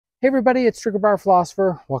Hey everybody, it's Trigger Bar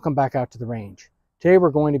Philosopher. Welcome back out to the range. Today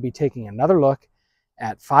we're going to be taking another look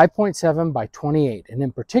at 5.7 by 28. And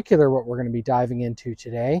in particular, what we're going to be diving into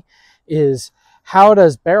today is how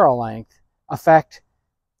does barrel length affect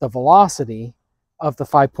the velocity of the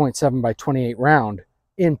 5.7 by 28 round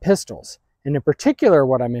in pistols. And in particular,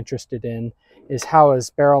 what I'm interested in is how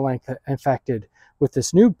is barrel length affected with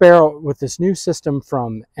this new system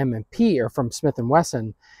from M&P or from Smith &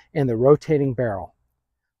 Wesson and the rotating barrel.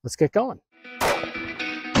 Let's get going.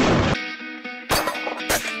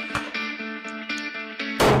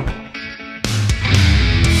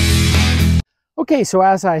 Okay, so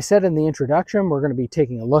as I said in the introduction, we're going to be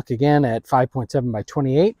taking a look again at 5.7 by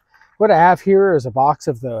 28. What I have here is a box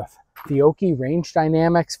of the Fiocchi Range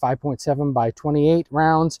Dynamics 5.7 by 28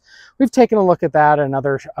 rounds. We've taken a look at that and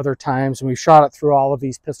other times, and we've shot it through all of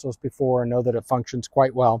these pistols before and know that it functions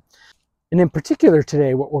quite well. And in particular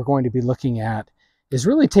today, what we're going to be looking at is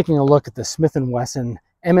really taking a look at the Smith & Wesson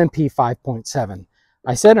M&P 5.7.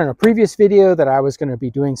 I said in a previous video that I was going to be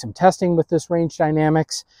doing some testing with this range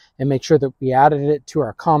dynamics and make sure that we added it to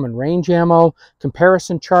our common range ammo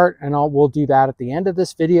comparison chart, and we'll do that at the end of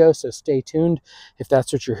this video, so stay tuned if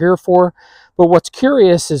that's what you're here for. But what's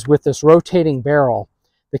curious is with this rotating barrel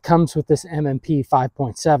that comes with this M&P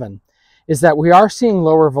 5.7 is that we are seeing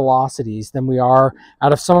lower velocities than we are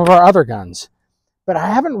out of some of our other guns. But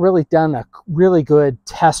I haven't really done a really good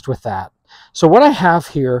test with that. So what I have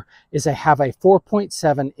here is I have a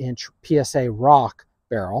 4.7 inch PSA Rock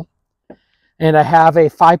barrel, and I have a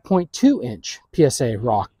 5.2 inch PSA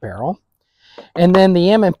Rock barrel, and then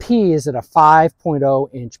the M&P is at a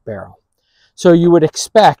 5.0 inch barrel. So you would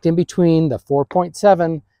expect in between the 4.7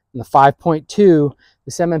 and the 5.2,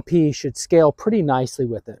 this M&P should scale pretty nicely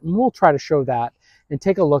with it. And we'll try to show that and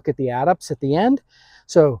take a look at the add-ups at the end.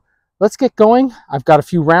 So let's get going. I've got a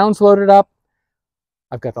few rounds loaded up.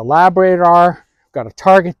 I've got the lab radar. I've got a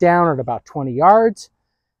target down at about 20 yards.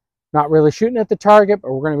 Not really shooting at the target,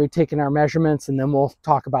 but we're going to be taking our measurements, and then we'll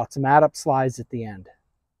talk about some add-up slides at the end.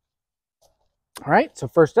 All right, so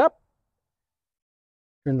first up,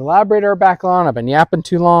 turn the lab radar back on. I've been yapping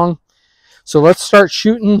too long. So let's start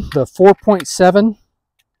shooting the 4.7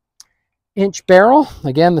 inch barrel.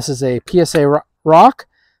 Again, this is a PSA Rock.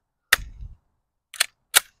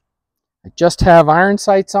 I just have iron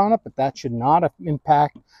sights on it, but that should not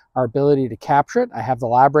impact our ability to capture it. I have the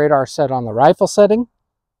lab radar set on the rifle setting.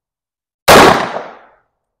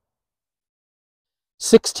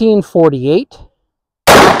 1648,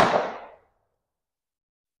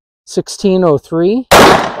 1603,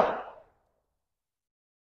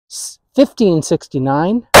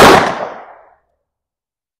 1569,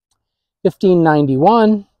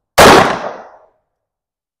 1591,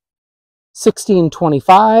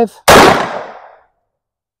 1625,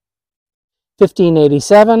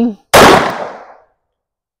 1587,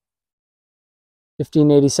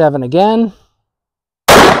 1587 again,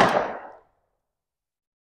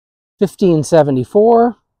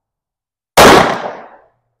 1574,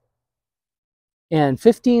 and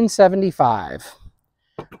 1575.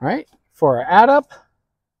 All right, for our add up,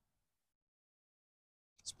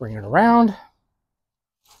 let's bring it around.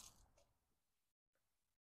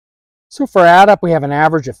 So for add up, we have an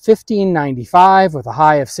average of 1595 with a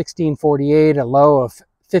high of 1648, a low of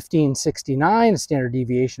 1569, a standard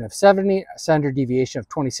deviation of 70, a standard deviation of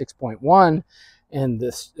 26.1, and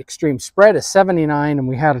this extreme spread is 79, and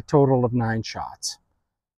we had a total of 9 shots.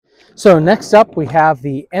 So next up, we have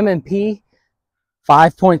the M&P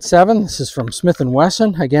 5.7. This is from Smith &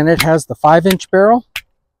 Wesson. Again, it has the 5-inch barrel.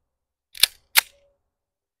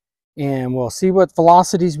 And we'll see what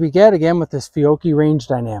velocities we get, again, with this Fiocchi Range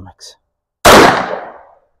Dynamics.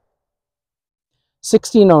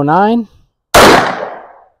 1609,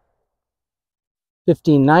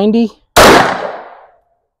 1590,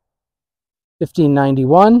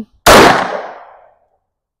 1591,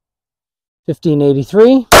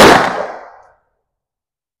 1583,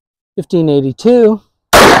 1582,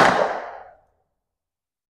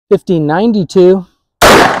 1592,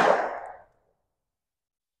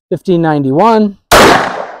 1591,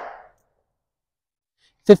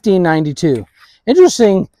 1592.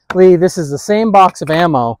 Interestingly, this is the same box of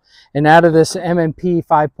ammo, and out of this M&P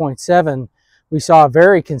 5.7, we saw a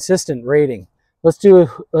very consistent rating. Let's do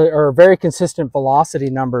very consistent velocity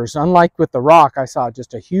numbers. Unlike with the Rock, I saw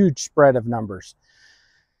just a huge spread of numbers.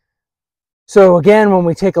 So again, when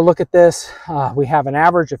we take a look at this, we have an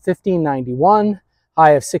average of 1591, high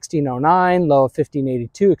of 1609, low of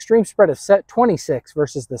 1582, extreme spread of 26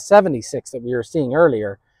 versus the 76 that we were seeing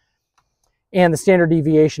earlier. and the standard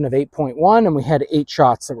deviation of 8.1, and we had 8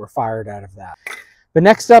 shots that were fired out of that. But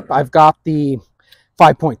next up, I've got the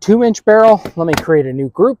 5.2 inch barrel. Let me create a new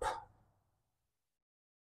group.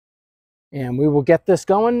 And we will get this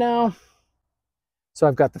going now. So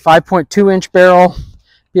I've got the 5.2 inch barrel,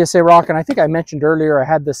 PSA Rock, and I think I mentioned earlier I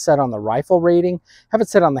had this set on the rifle rating. Have it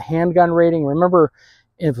set on the handgun rating. Remember,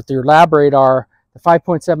 with your lab radar, the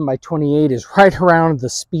 5.7 by 28 is right around the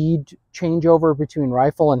speed changeover between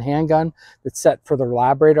rifle and handgun that's set for the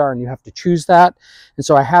lab radar, and you have to choose that. And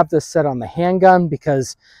so I have this set on the handgun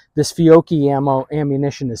because this Fiocchi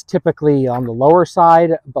ammunition is typically on the lower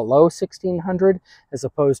side, below 1600, as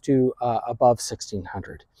opposed to above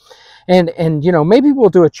 1600. And you know, maybe we'll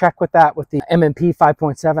do a check with that with the M&P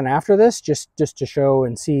 5.7 after this, just to show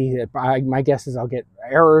and see. My guess is I'll get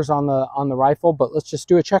errors on the rifle, but let's just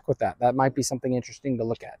do a check with that. That might be something interesting to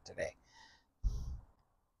look at today.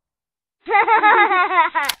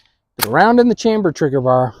 Put around in the chamber trigger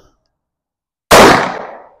bar.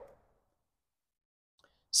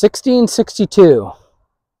 1662,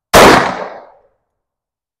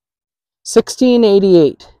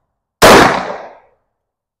 1688,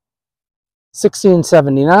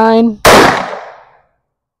 1679,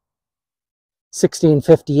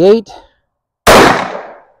 1658,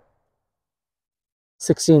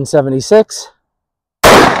 1676,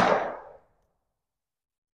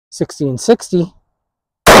 1660,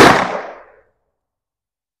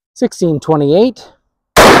 1628,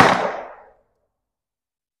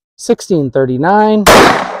 1639,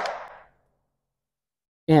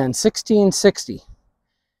 and 1660.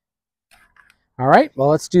 All right, well,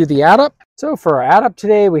 let's do the add up. So for our add up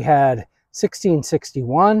today, we had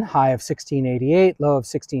 1661, high of 1688, low of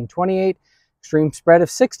 1628, extreme spread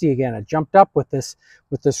of 60 again. It jumped up with this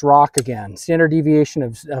rock again. Standard deviation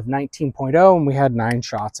of 19.0, and we had 9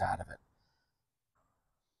 shots out of it.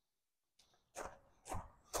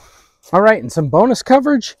 All right, and some bonus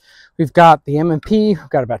coverage. We've got the M&P, we've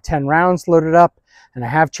got about 10 rounds loaded up, and I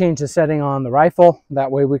have changed the setting on the rifle. That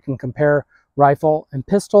way we can compare rifle and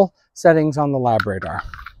pistol settings on the lab radar.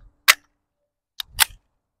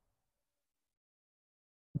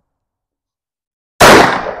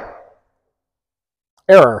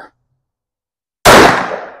 Error.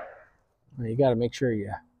 Well, you got to make sure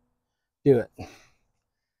you do it.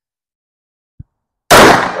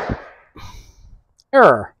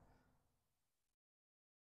 Error.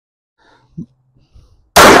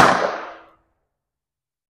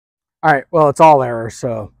 All right, well, it's all error,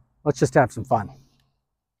 so let's just have some fun.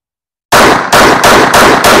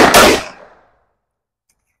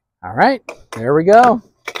 All right, there we go.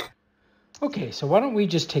 Okay, so why don't we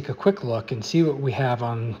just take a quick look and see what we have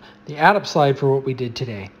on the add-up slide for what we did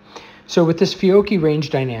today. So with this Fiocchi range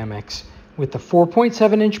dynamics, with the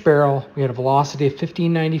 4.7 inch barrel, we had a velocity of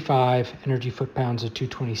 1595, energy foot-pounds of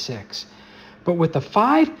 226. But with the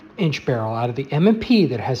 5-inch barrel out of the M&P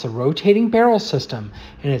that has a rotating barrel system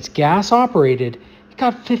and it's gas operated, it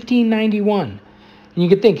got 1591. And you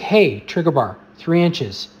could think, hey, trigger bar, 3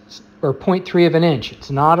 inches or 0.3 of an inch.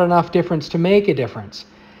 It's not enough difference to make a difference.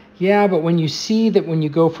 Yeah, but when you see that when you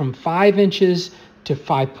go from 5 inches to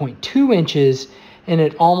 5.2 inches, and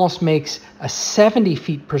it almost makes a 70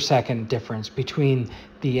 feet per second difference between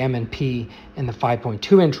the M&P and the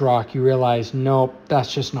 5.2 inch rock, you realize, nope,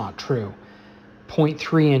 that's just not true.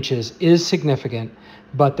 0.3 inches is significant,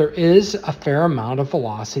 but there is a fair amount of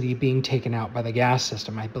velocity being taken out by the gas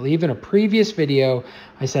system. I believe in a previous video,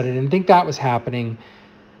 I said I didn't think that was happening.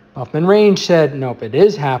 Buffman Range said, nope, it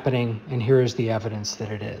is happening, and here is the evidence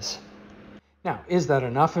that it is. Now, is that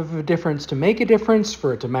enough of a difference to make a difference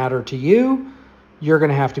for it to matter to you? You're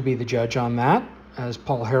going to have to be the judge on that. As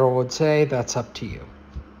Paul Harrell would say, that's up to you.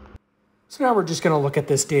 So now we're just going to look at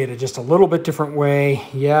this data just a little bit different way.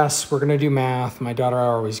 Yes, we're going to do math. My daughter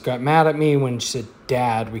always got mad at me when she said,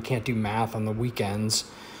 Dad, we can't do math on the weekends.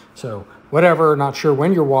 So whatever, not sure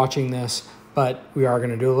when you're watching this, but we are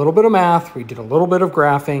going to do a little bit of math. We did a little bit of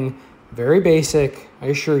graphing, very basic. I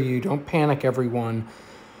assure you, don't panic, everyone.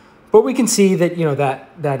 But we can see that, you know, that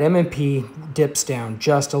M&P dips down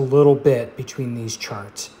just a little bit between these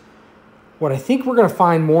charts. What I think we're going to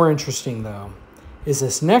find more interesting, though, is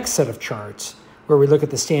this next set of charts where we look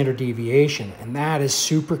at the standard deviation, and that is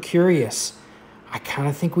super curious. I kind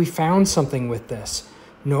of think we found something with this.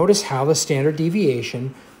 Notice how the standard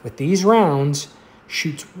deviation with these rounds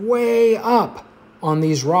shoots way up on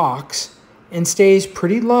these rocks and stays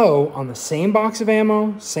pretty low on the same box of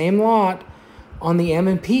ammo, same lot, on the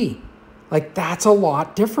M&P. Like, that's a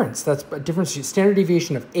lot difference. That's a difference, standard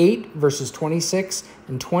deviation of 8 versus 26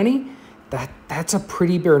 and 20. That's a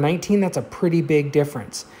pretty big, or 19, that's a pretty big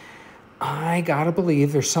difference. I gotta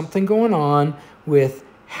believe there's something going on with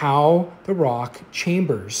how the rock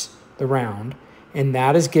chambers the round And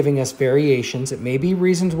that is giving us variations. It may be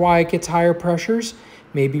reasons why it gets higher pressures,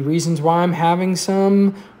 maybe reasons why I'm having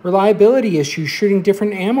some reliability issues shooting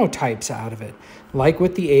different ammo types out of it, like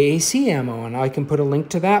with the AAC ammo, and I can put a link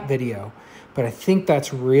to that video. But I think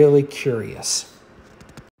that's really curious.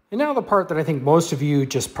 And now the part that I think most of you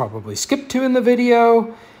just probably skipped to in the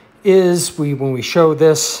video is when we show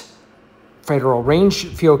this federal range,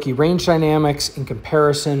 Fiocchi range dynamics in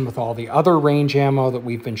comparison with all the other range ammo that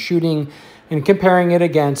we've been shooting and comparing it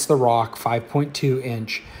against the Rock 5.2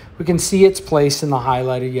 inch. We can see its place in the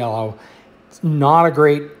highlighted yellow. It's not a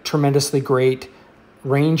great, tremendously great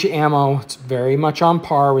range ammo. It's very much on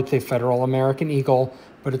par with the Federal American Eagle,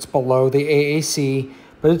 but it's below the AAC,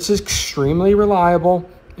 but it's extremely reliable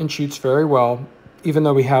and shoots very well, even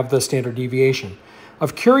though we have the standard deviation.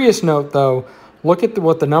 Of curious note though, look at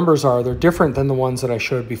what the numbers are. They're different than the ones that I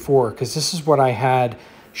showed before, because this is what I had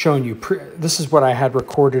shown you, this is what I had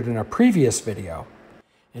recorded in a previous video.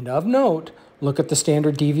 And of note, look at the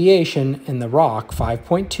standard deviation in the Rock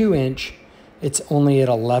 5.2 inch. It's only at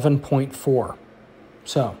 11.4.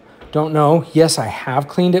 So, don't know. Yes, I have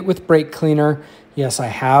cleaned it with brake cleaner. Yes, I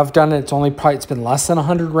have done it. It's been less than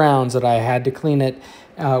 100 rounds that I had to clean it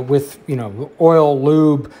with, oil,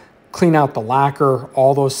 lube, clean out the lacquer,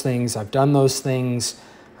 all those things. I've done those things.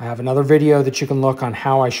 I have another video that you can look on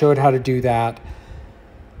how I showed how to do that.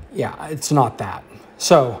 Yeah, it's not that.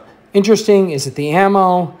 So, interesting. Is it the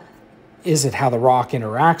ammo? Is it how the Rock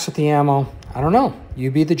interacts with the ammo? I don't know.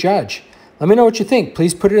 You be the judge. Let me know what you think.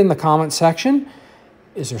 Please put it in the comment section.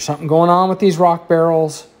 Is there something going on with these Rock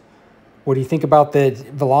barrels? What do you think about the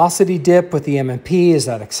velocity dip with the M&P? Is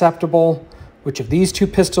that acceptable? Which of these two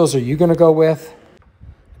pistols are you going to go with?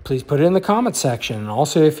 Please put it in the comment section. And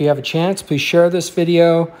also, if you have a chance, please share this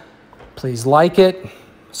video. Please like it.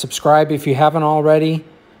 Subscribe if you haven't already.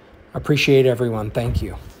 Appreciate everyone. Thank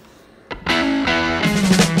you.